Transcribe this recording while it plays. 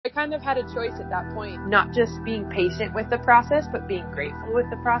kind of had a choice at that point, not just being patient with the process, but being grateful with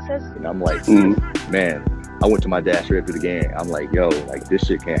the process. And I'm like, man, I went to my dad straight after the game. I'm like, yo, like this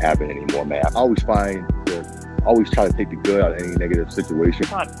shit can't happen anymore, man. I always try to take the good out of any negative situation.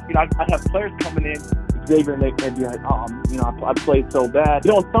 I have players coming in, Xavier, and they'd be like, I played so bad.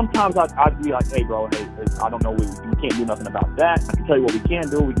 Sometimes I'd be like, hey, bro, I don't know, we can't do nothing about that. I can tell you what we can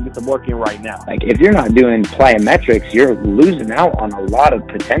do. We can get some work in right now. Like, if you're not doing plyometrics, you're losing out on a lot of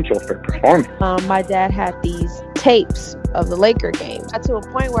potential for performance. My dad had these tapes of the Laker games. Got to a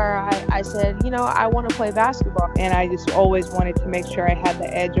point where I said, I want to play basketball. And I just always wanted to make sure I had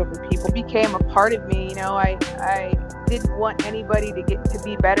the edge over people. It became a part of me. I didn't want anybody to get to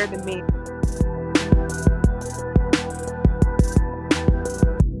be better than me.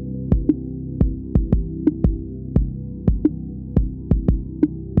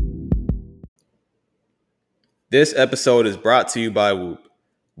 This episode is brought to you by Whoop.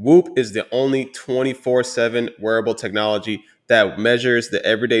 Whoop is the only 24/7 wearable technology that measures the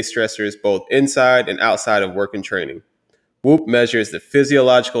everyday stressors both inside and outside of work and training. Whoop measures the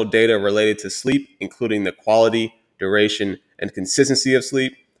physiological data related to sleep, including the quality, duration, and consistency of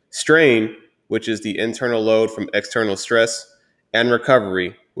sleep, strain, which is the internal load from external stress, and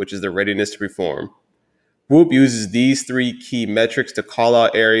recovery, which is the readiness to perform. Whoop uses these three key metrics to call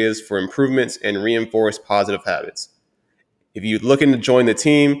out areas for improvements and reinforce positive habits. If you're looking to join the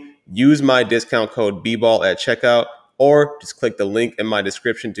team, use my discount code BBALL at checkout, or just click the link in my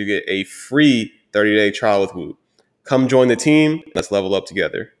description to get a free 30-day trial with Whoop. Come join the team. Let's level up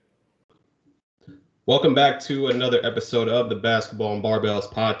together. Welcome back to another episode of the Basketball and Barbells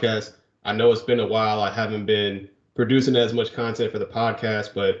podcast. I know it's been a while. I haven't been producing as much content for the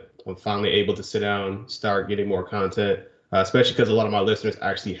podcast, but I'm finally able to sit down, start getting more content, especially because a lot of my listeners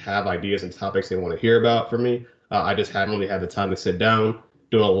actually have ideas and topics they want to hear about from me. I just haven't really had the time to sit down,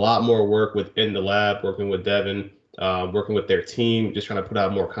 doing a lot more work within the lab, working with Devin, working with their team, just trying to put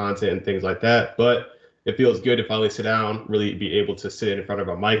out more content and things like that. But it feels good to finally sit down, really be able to sit in front of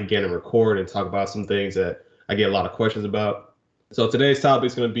a mic again and record and talk about some things that I get a lot of questions about. So today's topic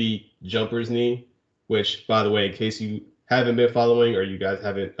is going to be jumper's knee, which, by the way, in case you haven't been following or you guys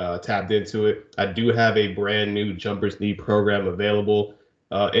haven't tapped into it, I do have a brand new jumper's knee program available.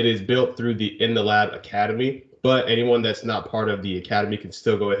 It is built through the In the Lab Academy, but anyone that's not part of the academy can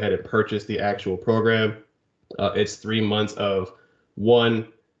still go ahead and purchase the actual program. It's 3 months of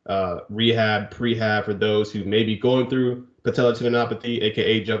rehab, prehab for those who may be going through patellar tendinopathy,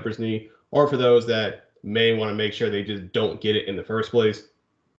 aka jumper's knee, or for those that may want to make sure they just don't get it in the first place.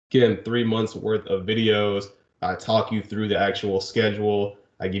 Again, 3 months worth of videos. I talk you through the actual schedule.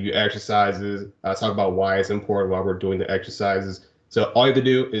 I give you exercises. I talk about why it's important while we're doing the exercises. So all you have to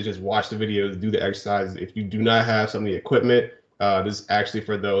do is just watch the videos, do the exercises. If you do not have some of the equipment, this is actually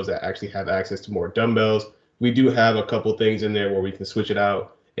for those that actually have access to more dumbbells. We do have a couple things in there where we can switch it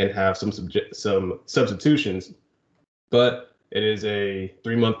out and have some substitutions. But it is a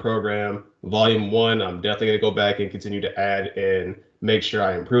 3-month program. Volume 1, I'm definitely going to go back and continue to add and make sure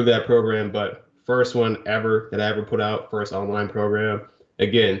I improve that program. But first one ever that I ever put out, first online program.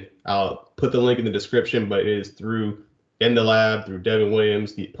 Again, I'll put the link in the description, but it is through In the Lab, through Devin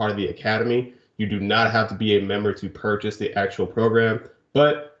Williams, the part of the academy. You do not have to be a member to purchase the actual program,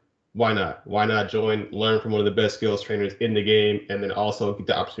 but why not? Why not join, learn from one of the best skills trainers in the game, and then also get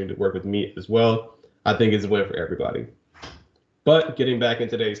the opportunity to work with me as well? I think it's a win for everybody. But getting back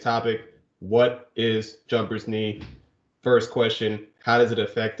into today's topic, what is jumper's knee? First question, how does it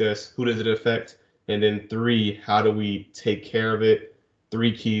affect us? Who does it affect? And then 3, how do we take care of it?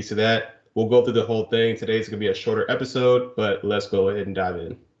 3 keys to that. We'll go through the whole thing. Today's going to be a shorter episode, but let's go ahead and dive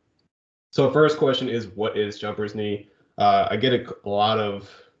in. So first question is, what is jumper's knee? I get a lot of,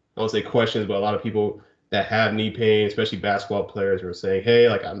 I won't say questions, but a lot of people that have knee pain, especially basketball players, who are saying, hey,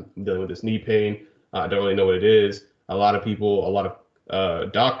 like I'm dealing with this knee pain. I don't really know what it is. A lot of people, a lot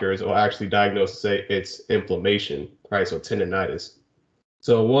of doctors will actually diagnose and say it's inflammation, right? So tendonitis.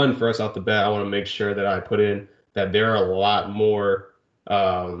 So one, first off the bat, I want to make sure that I put in that there are a lot more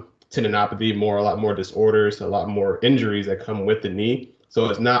tendinopathy, a lot more disorders, a lot more injuries that come with the knee. So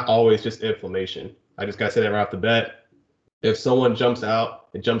it's not always just inflammation. I just got to say that right off the bat. If someone jumps out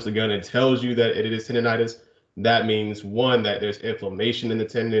and jumps the gun and tells you that it is tendonitis, that means 1, that there's inflammation in the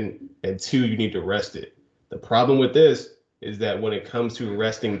tendon, and 2, you need to rest it. The problem with this is that when it comes to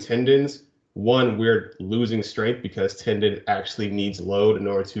resting tendons, 1, we're losing strength because tendon actually needs load in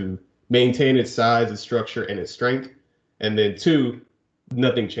order to maintain its size, its structure, and its strength. And then 2,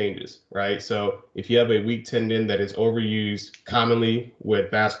 nothing changes, right? So if you have a weak tendon that is overused commonly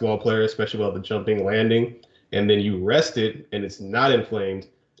with basketball players, especially while the jumping, landing, and then you rest it and it's not inflamed,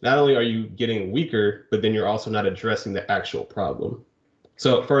 not only are you getting weaker, but then you're also not addressing the actual problem.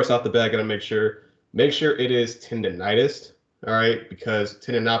 So first off the bat, gotta make sure it is tendonitis, all right? Because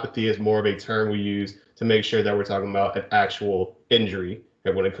tendinopathy is more of a term we use to make sure that we're talking about an actual injury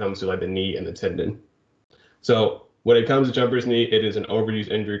when it comes to like the knee and the tendon. So when it comes to jumper's knee, it is an overuse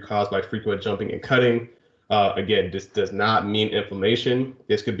injury caused by frequent jumping and cutting. Again, this does not mean inflammation.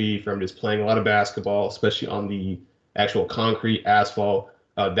 This could be from just playing a lot of basketball, especially on the actual concrete, asphalt.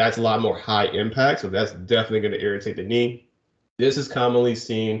 That's a lot more high impact, so that's definitely going to irritate the knee. This is commonly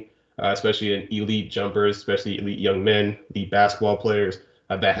seen, especially in elite jumpers, especially elite young men, elite basketball players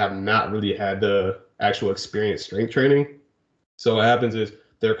that have not really had the actual experience strength training. So what happens is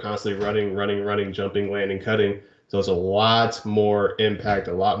they're constantly running, jumping, landing, cutting. So it's a lot more impact,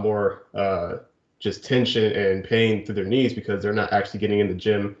 a lot more just tension and pain through their knees because they're not actually getting in the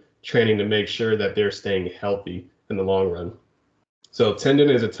gym training to make sure that they're staying healthy in the long run. So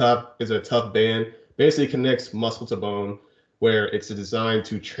tendon is a tough band, basically connects muscle to bone, where it's designed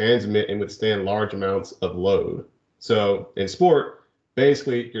to transmit and withstand large amounts of load. So in sport,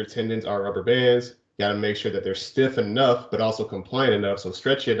 basically your tendons are rubber bands. You got to make sure that they're stiff enough, but also compliant enough, so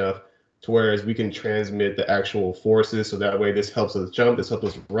stretchy enough, to whereas we can transmit the actual forces. So that way, this helps us jump, this helps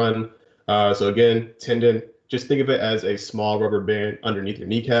us run. So again, tendon, just think of it as a small rubber band underneath your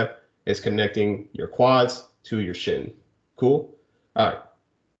kneecap. It's connecting your quads to your shin. Cool. All right.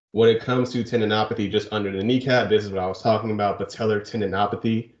 When it comes to tendinopathy just under the kneecap, this is what I was talking about, patellar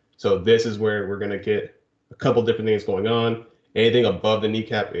tendinopathy. So this is where we're going to get a couple different things going on. Anything above the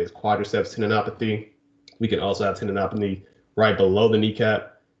kneecap is quadriceps tendinopathy. We can also have tendinopathy right below the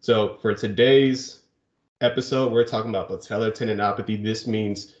kneecap. So for today's episode, we're talking about patellar tendinopathy. This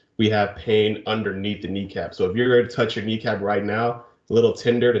means we have pain underneath the kneecap. So if you're going to touch your kneecap right now, a little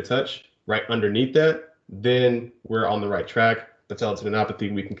tender to touch right underneath that, then we're on the right track. Patellar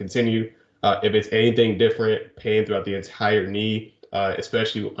tendinopathy, we can continue. If it's anything different, pain throughout the entire knee,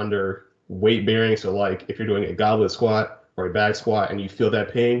 especially under weight bearing. So like if you're doing a goblet squat or a back squat and you feel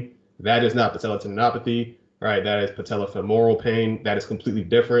that pain, that is not patellar tendinopathy, right? That is patellofemoral pain. That is completely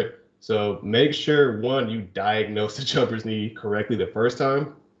different. So make sure, one, you diagnose the jumper's knee correctly the first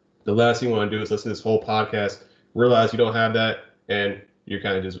time. The last thing you want to do is listen to this whole podcast, realize you don't have that, and you're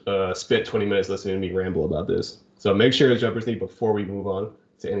kind of just spent 20 minutes listening to me ramble about this. So make sure it's jumper's knee before we move on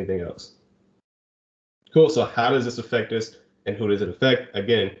to anything else. Cool. So how does this affect us and who does it affect?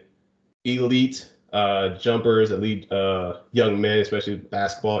 Again, elite jumpers, elite young men, especially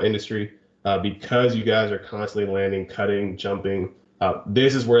basketball industry, because you guys are constantly landing, cutting, jumping.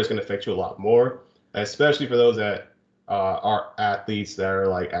 This is where it's going to affect you a lot more, especially for those that are athletes that are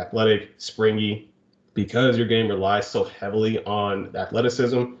like athletic, springy, because your game relies so heavily on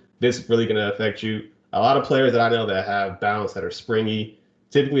athleticism. This is really going to affect you. A lot of players that I know that have bounce that are springy,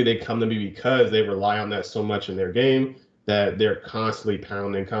 typically they come to me because they rely on that so much in their game that they're constantly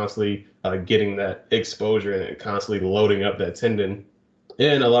pounding, constantly getting that exposure and constantly loading up that tendon.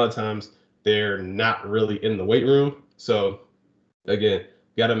 And a lot of times they're not really in the weight room. So again,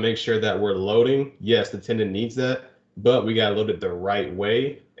 got to make sure that we're loading. Yes, the tendon needs that, but we got to load it the right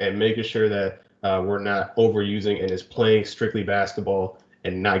way and making sure that we're not overusing and just playing strictly basketball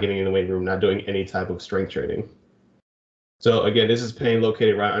and not getting in the weight room, not doing any type of strength training. So again, this is pain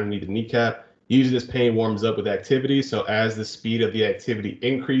located right underneath the kneecap. Usually this pain warms up with activity. So as the speed of the activity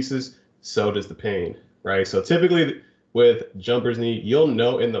increases, so does the pain, right? So typically with jumper's knee, you'll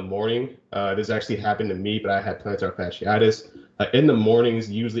know in the morning, this actually happened to me, but I had plantar fasciitis. In the mornings,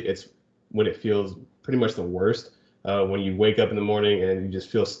 usually it's when it feels pretty much the worst. When you wake up in the morning and you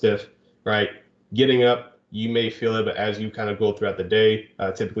just feel stiff, right? Getting up, you may feel it, but as you kind of go throughout the day,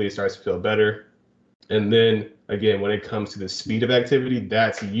 typically it starts to feel better. And then again, when it comes to the speed of activity,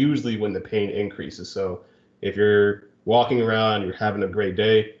 that's usually when the pain increases. So if you're walking around, you're having a great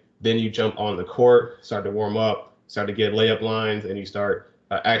day, then you jump on the court, start to warm up, start to get layup lines, and you start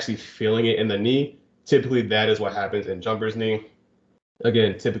actually feeling it in the knee. Typically, that is what happens in jumper's knee.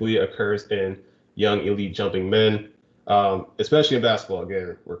 Again, typically occurs in young elite jumping men, especially in basketball.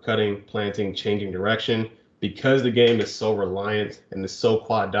 Again, we're cutting, planting, changing direction. Because the game is so reliant and is so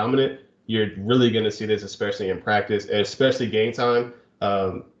quad dominant, you're really going to see this, especially in practice, and especially game time.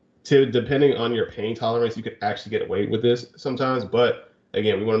 Depending on your pain tolerance, you could actually get away with this sometimes. But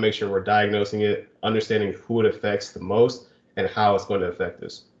again, we want to make sure we're diagnosing it, understanding who it affects the most and how it's going to affect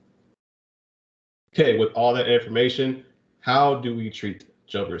us. Okay, with all that information, how do we treat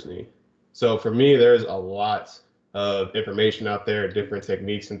jumper's knee? So for me, there's a lot of information out there, different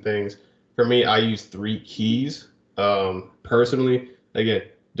techniques and things. For me, I use 3 keys personally. Again,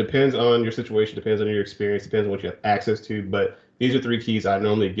 depends on your situation, depends on your experience, depends on what you have access to. But these are 3 keys I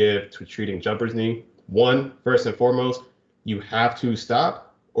normally give to treating jumper's knee. 1, first and foremost, you have to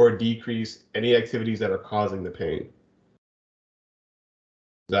stop or decrease any activities that are causing the pain.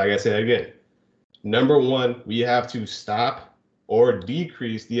 Like I said again, number 1, we have to stop or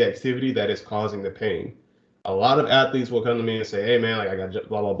decrease the activity that is causing the pain. A lot of athletes will come to me and say, hey man, like I got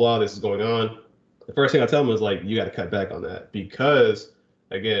blah, blah, blah, this is going on. The first thing I tell them is like, you got to cut back on that because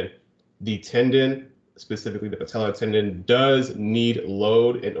again, the tendon, specifically the patellar tendon, does need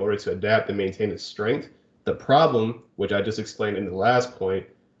load in order to adapt and maintain its strength. The problem, which I just explained in the last point,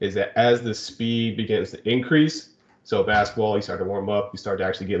 is that as the speed begins to increase, so basketball, you start to warm up, you start to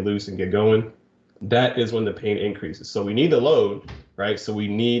actually get loose and get going, that is when the pain increases. So we need the load, right? So we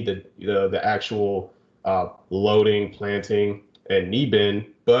need the actual loading, planting, and knee bend,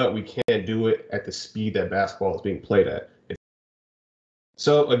 but we can't do it at the speed that basketball is being played at.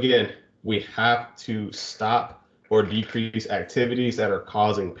 So again, we have to stop or decrease activities that are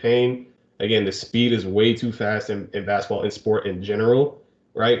causing pain. Again, the speed is way too fast in basketball, in sport in general,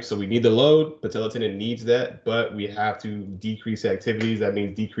 right? So we need the load, patellar tendon needs that, but we have to decrease activities. That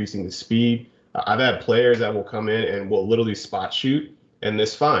means decreasing the speed. I've had players that will come in and will literally spot shoot, and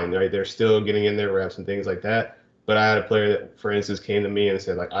that's fine, right? They're still getting in their reps and things like that. But I had a player that, for instance, came to me and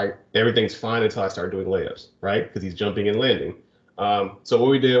said, like, everything's fine until I start doing layups, right? Because he's jumping and landing. So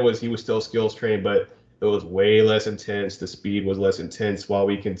what we did was he was still skills trained, but it was way less intense. The speed was less intense while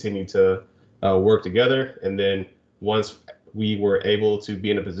we continued to work together. And then once we were able to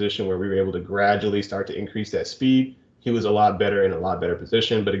be in a position where we were able to gradually start to increase that speed, he was a lot better in a lot better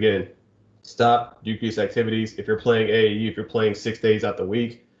position. But again, stop, decrease activities. If you're playing AAU, if you're playing 6 days out the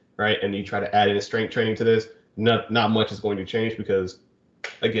week, right, and you try to add in strength training to this, not much is going to change because,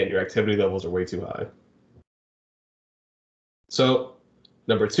 again, your activity levels are way too high. So,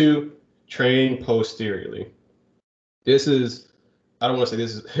 number 2, train posteriorly. This is, I don't want to say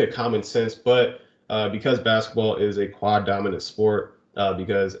this is common sense, but because basketball is a quad dominant sport,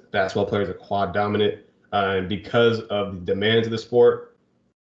 because basketball players are quad dominant, and because of the demands of the sport,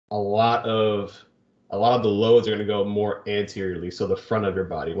 a lot of the loads are going to go more anteriorly, so the front of your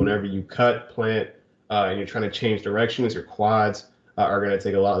body. Whenever you cut, plant, and you're trying to change directions, your quads are going to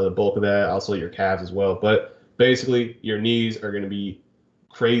take a lot of the bulk of that, also your calves as well. But basically, your knees are going to be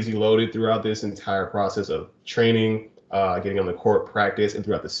crazy loaded throughout this entire process of training, getting on the court, practice, and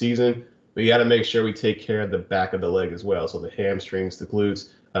throughout the season. But you got to make sure we take care of the back of the leg as well, so the hamstrings, the glutes,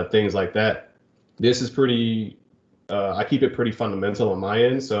 things like that. This is pretty, I keep it pretty fundamental on my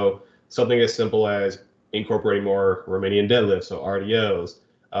end. So something as simple as incorporating more Romanian deadlifts, so RDLs,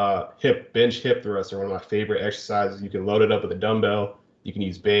 bench hip thrusts are one of my favorite exercises. You can load it up with a dumbbell. You can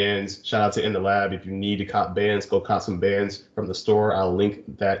use bands. Shout out to In the Lab. If you need to cop bands, go cop some bands from the store. I'll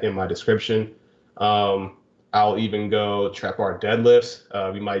link that in my description. I'll even go trap bar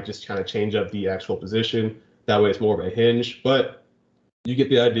deadlifts. We might just kind of change up the actual position. That way it's more of a hinge, but you get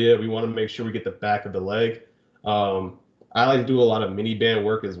the idea. We want to make sure we get the back of the leg. I like to do a lot of mini band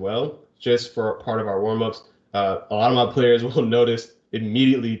work as well, just for part of our warm-ups. A lot of my players will notice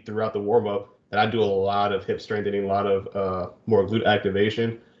immediately throughout the warm-up that I do a lot of hip strengthening, a lot of more glute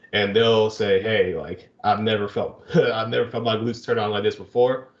activation, and they'll say, "Hey, like I've never felt my glutes turn on like this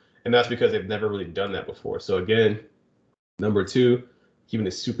before," and that's because they've never really done that before. So again, number 2, keeping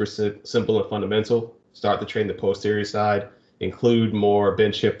it super simple and fundamental. Start to train the posterior side. Include more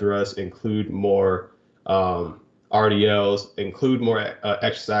bench hip thrusts. Include more RDLs. Include more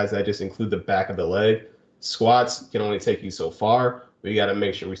exercise that just include the back of the leg. Squats can only take you so far. We got to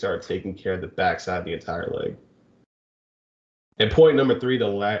make sure we start taking care of the backside of the entire leg. And point number 3,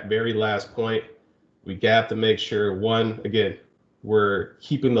 the very last point, we have to make sure, one, again, we're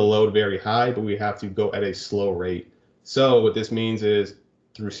keeping the load very high, but we have to go at a slow rate. So what this means is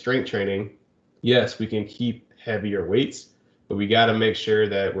through strength training, yes, we can keep heavier weights, but we got to make sure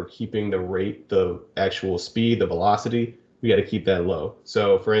that we're keeping the rate, the actual speed, the velocity, we got to keep that low.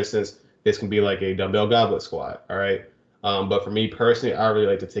 So for instance, this can be like a dumbbell goblet squat, all right? But for me personally, I really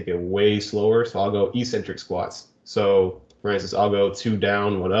like to take it way slower. So I'll go eccentric squats. So for instance, I'll go 2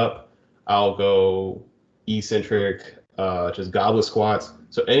 down, 1 up. I'll go eccentric, just goblet squats.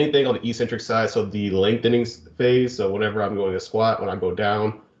 So anything on the eccentric side, so the lengthening phase. So whenever I'm going to squat, when I go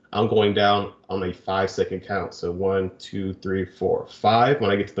down, I'm going down on a 5-second count. So 1, 2, 3, 4, 5.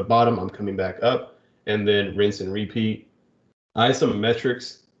 When I get to the bottom, I'm coming back up, and then rinse and repeat.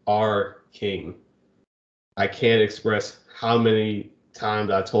 Isometrics are king. I can't express how many times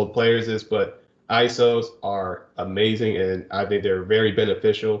I told players this, but ISOs are amazing, and I think they're very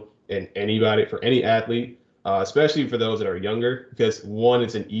beneficial in for any athlete, especially for those that are younger, because 1,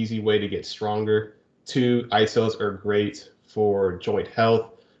 it's an easy way to get stronger. 2, ISOs are great for joint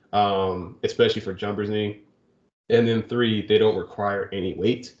health, especially for jumper's knee. And then 3, they don't require any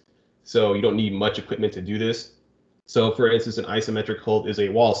weight. So you don't need much equipment to do this. So for instance, an isometric hold is a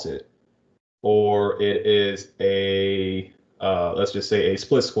wall sit, or it is a, let's just say a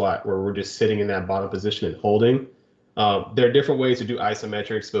split squat where we're just sitting in that bottom position and holding. There are different ways to do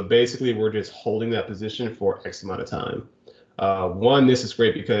isometrics, but basically we're just holding that position for X amount of time. One, this is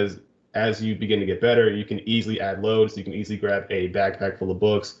great because as you begin to get better, you can easily add loads. You can easily grab a backpack full of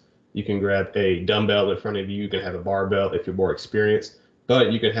books. You can grab a dumbbell in front of you. You can have a barbell if you're more experienced,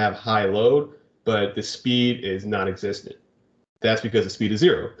 but you can have high load, but the speed is non-existent. That's because the speed is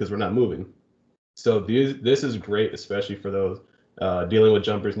 0 because we're not moving. So this is great, especially for those dealing with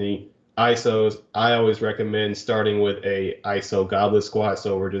jumper's knee. ISOs, I always recommend starting with a ISO goblet squat.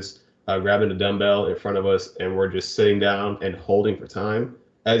 So we're just grabbing a dumbbell in front of us and we're just sitting down and holding for time.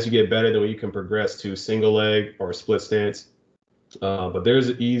 As you get better, then you can progress to single leg or split stance. But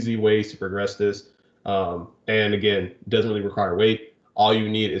there's easy ways to progress this. And again, it doesn't really require weight. All you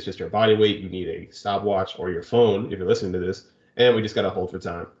need is just your body weight. You need a stopwatch or your phone if you're listening to this. And we just got to hold for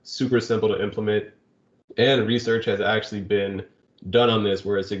time. Super simple to implement. And research has actually been done on this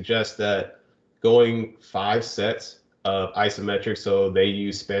where it suggests that going 5 sets of isometric, so they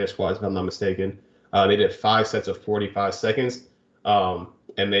use Spanish squats if I'm not mistaken, they did 5 sets of 45 seconds, and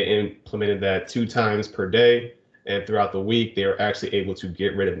they implemented that 2 times per day, and throughout the week they were actually able to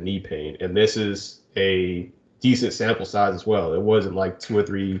get rid of knee pain. And this is a decent sample size as well. It wasn't like 2 or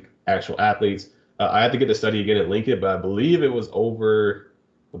 3 actual athletes. I had to get the study again and link it, but I believe it was over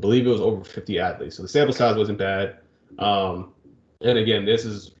 50 athletes, so the sample size wasn't bad. And again, this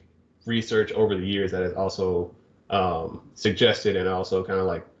is research over the years that has also suggested and also kind of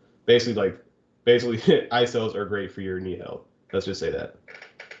like basically ISOs are great for your knee health. Let's just say that.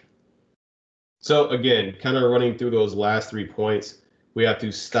 So again, kind of running through those last 3 points, we have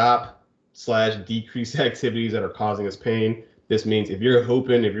to stop/decrease activities that are causing us pain. This means if you're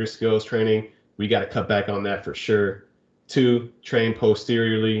hooping, if you're skills training, we got to cut back on that for sure. 2, train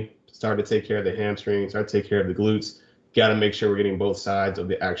posteriorly, start to take care of the hamstrings, start to take care of the glutes. Got to make sure we're getting both sides of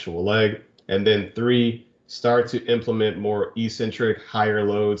the actual leg. And then 3, start to implement more eccentric, higher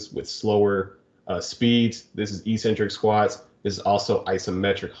loads with slower speeds. This is eccentric squats. This is also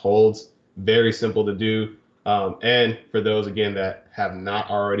isometric holds. Very simple to do. And for those, again, that have not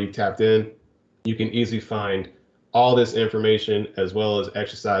already tapped in, you can easily find all this information as well as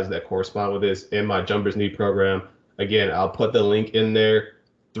exercises that correspond with this in my Jumper's Knee program. Again, I'll put the link in there.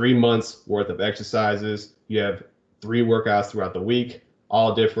 3 months worth of exercises. You have 3 workouts throughout the week,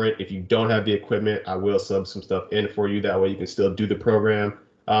 all different. If you don't have the equipment, I will sub some stuff in for you. That way you can still do the program.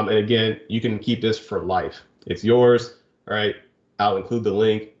 And again, you can keep this for life. It's yours. All right. I'll include the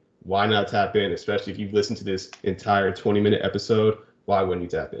link. Why not tap in, especially if you've listened to this entire 20-minute episode? Why wouldn't you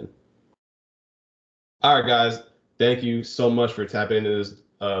tap in? All right, guys. Thank you so much for tapping into this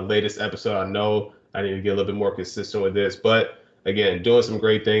latest episode. I know I need to get a little bit more consistent with this, but again, doing some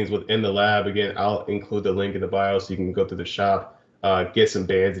great things within the lab. Again, I'll include the link in the bio so you can go through the shop, get some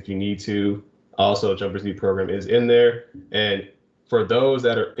bands if you need to. Also, Jumper's Knee program is in there. And for those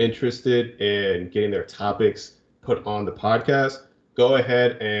that are interested in getting their topics put on the podcast, go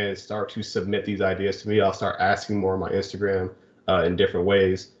ahead and start to submit these ideas to me. I'll start asking more on my Instagram in different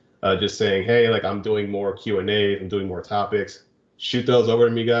ways. Just saying, hey, like I'm doing more Q&A, I'm doing more topics. Shoot those over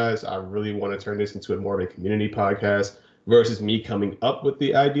to me, guys. I really want to turn this into more of a community podcast versus me coming up with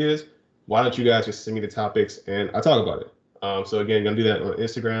the ideas. Why don't you guys just send me the topics and I'll talk about it. So again, gonna do that on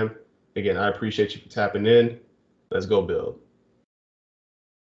Instagram. Again, I appreciate you for tapping in. Let's go build.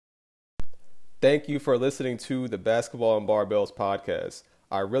 Thank you for listening to the Basketball and Barbells podcast.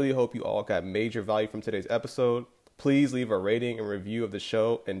 I really hope you all got major value from today's episode. Please leave a rating and review of the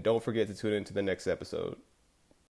show, and don't forget to tune in to the next episode.